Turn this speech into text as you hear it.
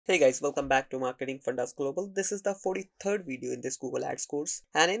Hey guys, welcome back to Marketing Fundas Global. This is the 43rd video in this Google Ads course.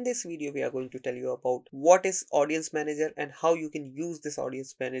 And in this video, we are going to tell you about what is Audience Manager and how you can use this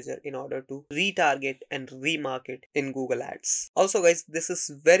Audience Manager in order to retarget and remarket in Google Ads. Also guys, this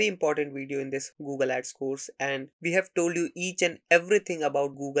is very important video in this Google Ads course and we have told you each and everything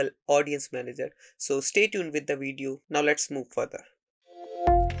about Google Audience Manager. So stay tuned with the video. Now let's move further.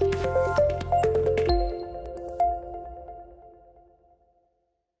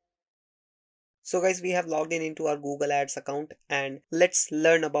 So guys, we have logged in into our Google Ads account and let's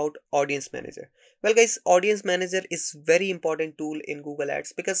learn about Audience Manager. Well guys, Audience Manager is very important tool in Google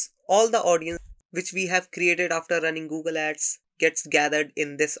Ads because all the audience which we have created after running Google Ads gets gathered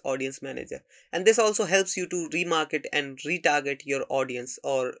in this Audience Manager. And this also helps you to remarket and retarget your audience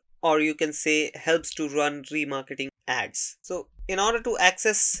or you can say helps to run remarketing ads. So in order to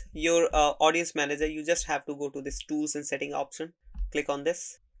access your Audience Manager, you just have to go to this tools and setting option, click on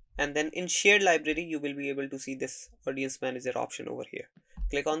this. And then in shared library, you will be able to see this audience manager option over here.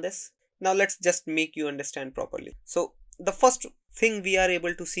 Click on this. Now let's just make you understand properly. So the first thing we are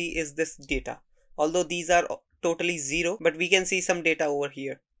able to see is this data. Although these are totally zero, but we can see some data over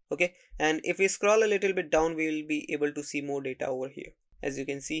here. Okay. And if we scroll a little bit down, we will be able to see more data over here, as you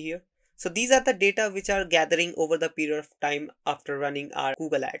can see here. So these are the data which are gathering over the period of time after running our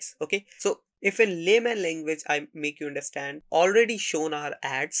Google Ads. Okay. So if in layman language I make you understand, already shown our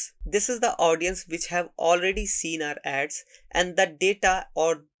ads, this is the audience which have already seen our ads and the data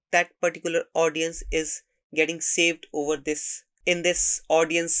or that particular audience is getting saved over this in this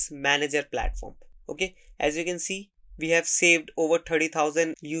audience manager platform. Okay, as you can see, we have saved over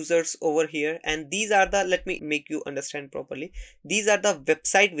 30,000 users over here, and these are the, let me make you understand properly, these are the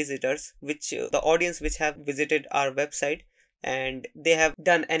website visitors which the audience which have visited our website and they have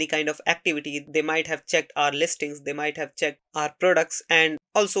done any kind of activity. They might have checked our listings, they might have checked our products, and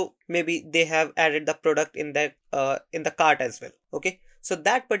also maybe they have added the product in the cart as well. Okay, so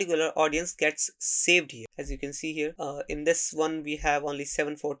that particular audience gets saved here. As you can see here, in this one we have only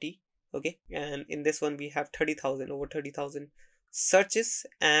 740. Okay, and in this one we have 30,000, over 30,000 searches,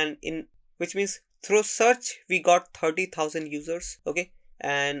 and in which means through search we got 30,000 users. Okay,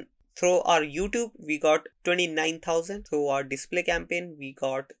 and through our YouTube we got 29,000, through our display campaign we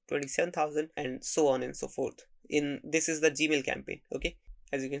got 27,000, and so on and so forth. In this is the Gmail campaign. Okay,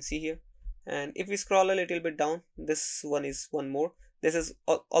 as you can see here, and if we scroll a little bit down, this one is one more. This is,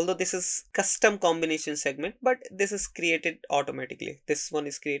 although this is custom combination segment, but this is created automatically. This one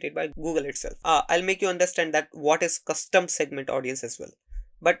is created by Google itself. I'll make you understand that what is custom segment audience as well,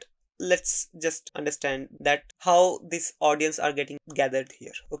 but let's just understand that how this audience are getting gathered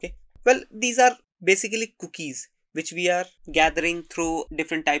here. Okay, well, these are basically cookies which we are gathering through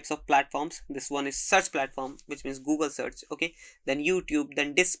different types of platforms. This one is search platform, which means Google search. Okay, then YouTube,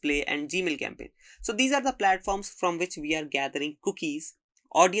 then display, and Gmail campaign. So these are the platforms from which we are gathering cookies,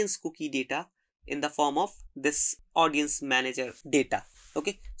 audience cookie data, in the form of this audience manager data.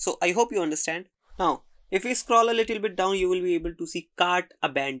 Okay, so I hope you understand. Now if we scroll a little bit down, you will be able to see cart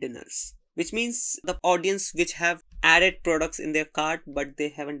abandoners, which means the audience which have added products in their cart but they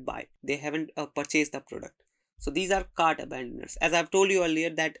haven't purchased the product. So these are cart abandoners. As I've told you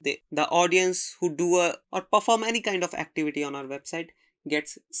earlier that the audience who do or perform any kind of activity on our website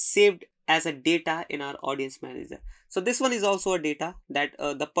gets saved as a data in our audience manager. So this one is also a data that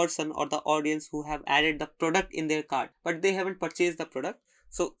the person or the audience who have added the product in their cart but they haven't purchased the product.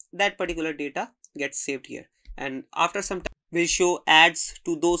 So that particular data gets saved here, and after some time we'll show ads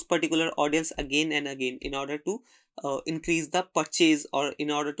to those particular audience again and again in order to increase the purchase or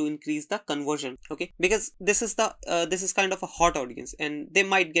in order to increase the conversion. Okay, because this is kind of a hot audience and they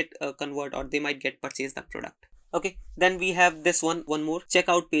might get convert or they might get purchase the product. Okay, then we have this one more,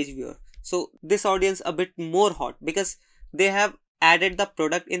 checkout page viewer. So this audience a bit more hot because they have added the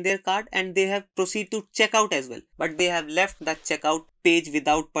product in their cart and they have proceed to checkout as well, but they have left the checkout page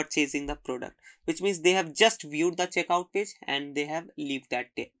without purchasing the product, which means they have just viewed the checkout page and they have leave that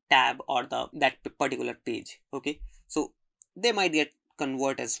tab or that particular page. Okay, so they might get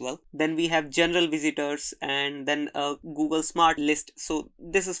convert as well. Then we have general visitors and then Google Smart List. So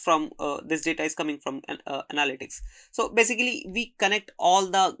this is from this data is coming from analytics. So basically we connect all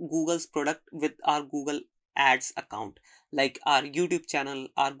the Google's product with our Google Ads account, like our YouTube channel,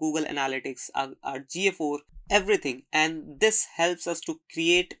 our Google Analytics, our GA4, everything, and this helps us to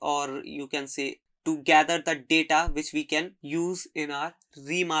create, or you can say to gather the data which we can use in our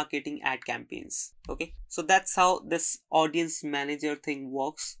remarketing ad campaigns. Okay, so that's how this audience manager thing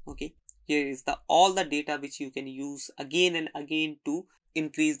works. Okay, here is all the data which you can use again and again to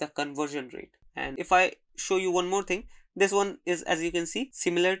increase the conversion rate. And if I show you one more thing, This one is, as you can see,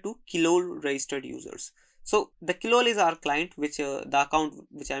 similar to Kilol registered users. So the Kilol is our client, which the account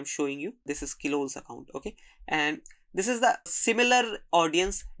which I am showing you, this is Kilol's account. Okay, and this is the similar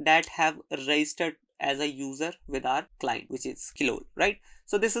audience that have registered as a user with our client, which is Kilol, right?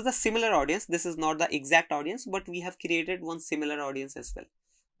 So this is the similar audience. This is not the exact audience, but we have created one similar audience as well,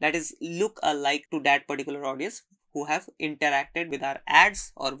 that is look alike to that particular audience who have interacted with our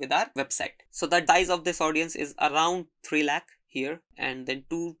ads or with our website. So the size of this audience is around 3 lakh here, and then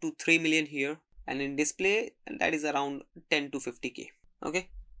 2 to 3 million here, and in display that is around 10 to 50k. Okay,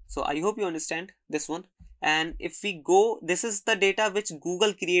 so I hope you understand this one. And if we go, this is the data which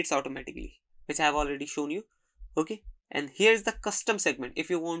Google creates automatically, which I have already shown you. Okay, and here's the custom segment. If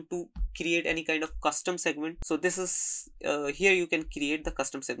you want to create any kind of custom segment, so this is here you can create the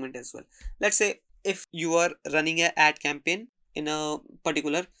custom segment as well. Let's say if you are running an ad campaign in a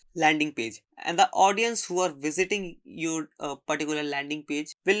particular landing page, and the audience who are visiting your particular landing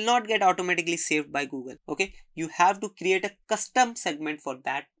page will not get automatically saved by Google. Okay, you have to create a custom segment for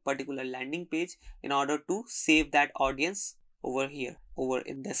that particular landing page in order to save that audience over here, over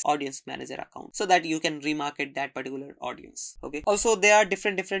in this audience manager account, so that you can remarket that particular audience. Okay, also there are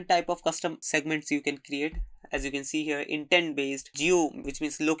different type of custom segments you can create. As you can see here, intent based, geo, which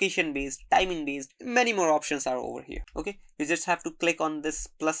means location based, timing based, many more options are over here. Okay, you just have to click on this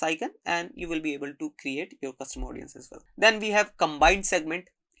plus icon and you will be able to create your custom audience as well. Then we have combined segment.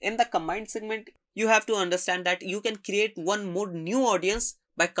 In the combined segment, you have to understand that you can create one more new audience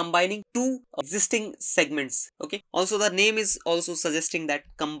by combining two existing segments. Okay, also the name is also suggesting that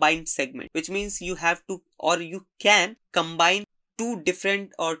combined segment, which means you have to, or you can combine two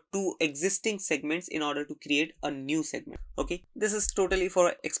different or two existing segments in order to create a new segment. Okay, this is totally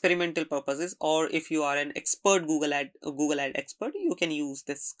for experimental purposes, or if you are an expert Google ad expert, you can use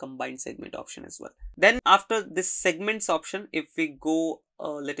this combined segment option as well. Then after this segments option, if we go a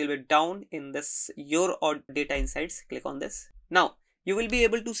little bit down in this your data insights, click on this. Now you will be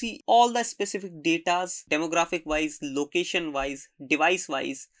able to see all the specific datas, demographic wise, location wise, device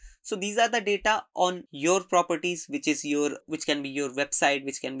wise. So these are the data on your properties, which can be your website,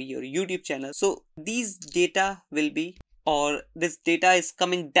 which can be your YouTube channel. So these data will be, or this data is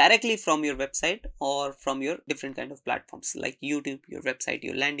coming directly from your website or from your different kind of platforms like YouTube, your website,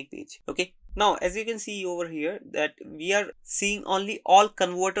 your landing page. Okay, now as you can see over here that we are seeing only all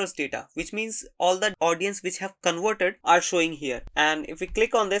converters data, which means all the audience which have converted are showing here. And if we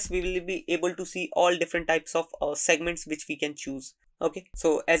click on this, we will be able to see all different types of segments which we can choose. Okay,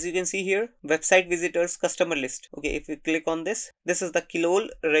 so as you can see here, website visitors customer list. Okay, if you click on this, this is the Kilol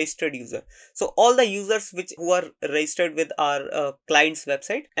registered user. So all the users who are registered with our client's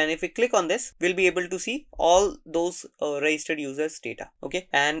website, and if we click on this, we'll be able to see all those registered users data. Okay,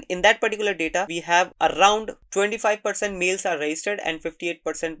 and in that particular data, we have around 25% males are registered and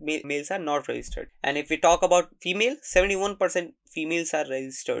 58% males are not registered. And if we talk about female, 71% females are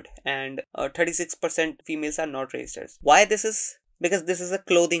registered and 36% females are not registered. Why this is? Because this is a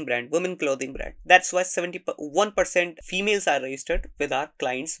clothing brand, women clothing brand. That's why 71% females are registered with our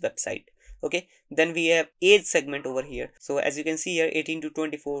client's website. Okay, then we have age segment over here. So as you can see here, 18 to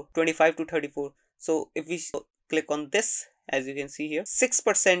 24, 25 to 34. So if we click on this, as you can see here,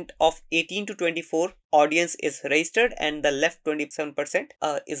 6% of 18 to 24 audience is registered and the left 27%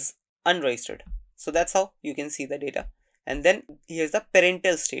 is unregistered. So that's how you can see the data. And then here's the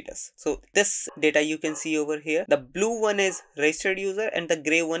parental status. So this data you can see over here. The blue one is registered user and the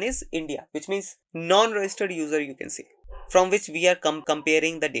gray one is India, which means non-registered user you can see, from which we are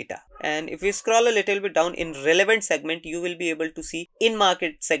comparing the data. And if you scroll a little bit down in relevant segment, you will be able to see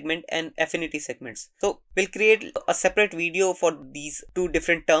in-market segment and affinity segments. So we'll create a separate video for these two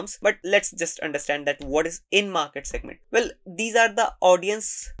different terms, but let's just understand that what is in-market segment. Well, these are the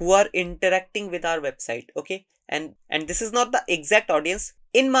audience who are interacting with our website. Okay, and this is not the exact audience.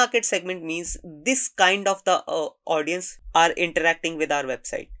 In market segment means this kind of the audience are interacting with our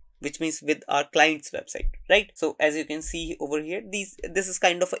website, which means with our client's website, right? So as you can see over here, this is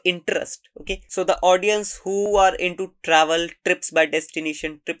kind of interest. Okay, so the audience who are into travel, trips by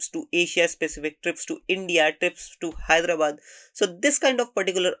destination, trips to Asia specific, trips to India, trips to Hyderabad. So this kind of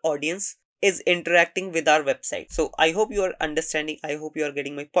particular audience is interacting with our website. So I hope you are understanding, I hope you are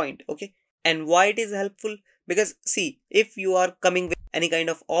getting my point. Okay, and why it is helpful? Because see, if you are coming with any kind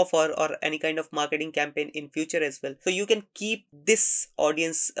of offer or any kind of marketing campaign in future as well, so you can keep this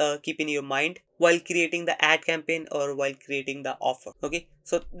audience keep in your mind while creating the ad campaign or while creating the offer. Okay,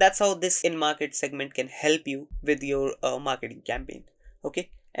 so that's how this in market segment can help you with your marketing campaign.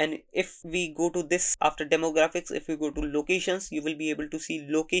 Okay, And if we go to this after demographics, if we go to locations, you will be able to see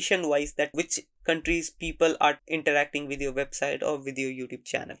location wise that which countries people are interacting with your website or with your YouTube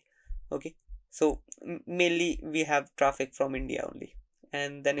channel. Okay, so mainly we have traffic from India only.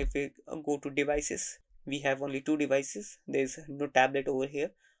 And then if we go to devices, we have only two devices. There's no tablet over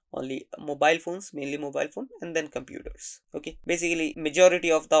here, only mobile phones, mainly mobile phone, and then computers. Okay, basically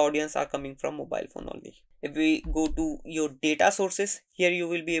majority of the audience are coming from mobile phone only. If we go to your data sources, here you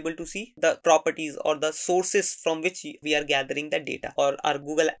will be able to see the properties or the sources from which we are gathering the data, or our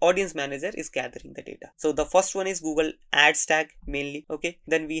Google Audience Manager is gathering the data. So the first one is Google Ads tag mainly. Okay,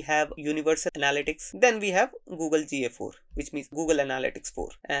 then we have Universal Analytics, then we have Google GA4, which means Google Analytics 4.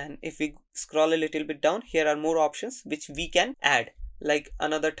 And if we scroll a little bit down, here are more options which we can add, like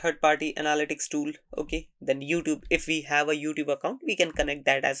another third party analytics tool. Okay, then YouTube, if we have a YouTube account, we can connect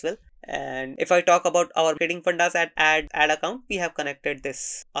that as well. And if I talk about our trading fundas ad account, we have connected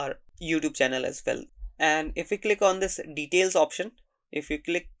this our YouTube channel as well. And if we click on this details option, if you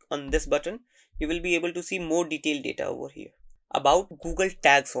click on this button, you will be able to see more detailed data over here about Google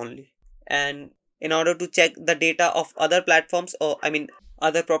tags only. And in order to check the data of other platforms, or I mean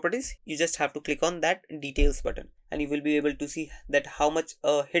other properties, you just have to click on that details button, and you will be able to see that how much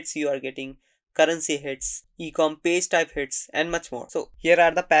hits you are getting, currency hits, ecom page type hits, and much more. So here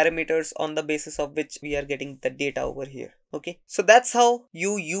are the parameters on the basis of which we are getting the data over here. Okay, so that's how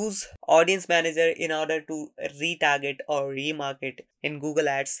you use Audience Manager in order to retarget or remarket in Google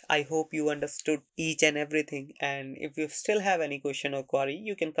Ads. I hope you understood each and everything, and if you still have any question or query,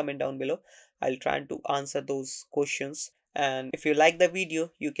 you can comment down below. I'll try to answer those questions. And if you like the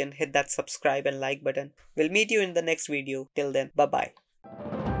video, you can hit that subscribe and like button. We'll meet you in the next video. Till then, bye bye.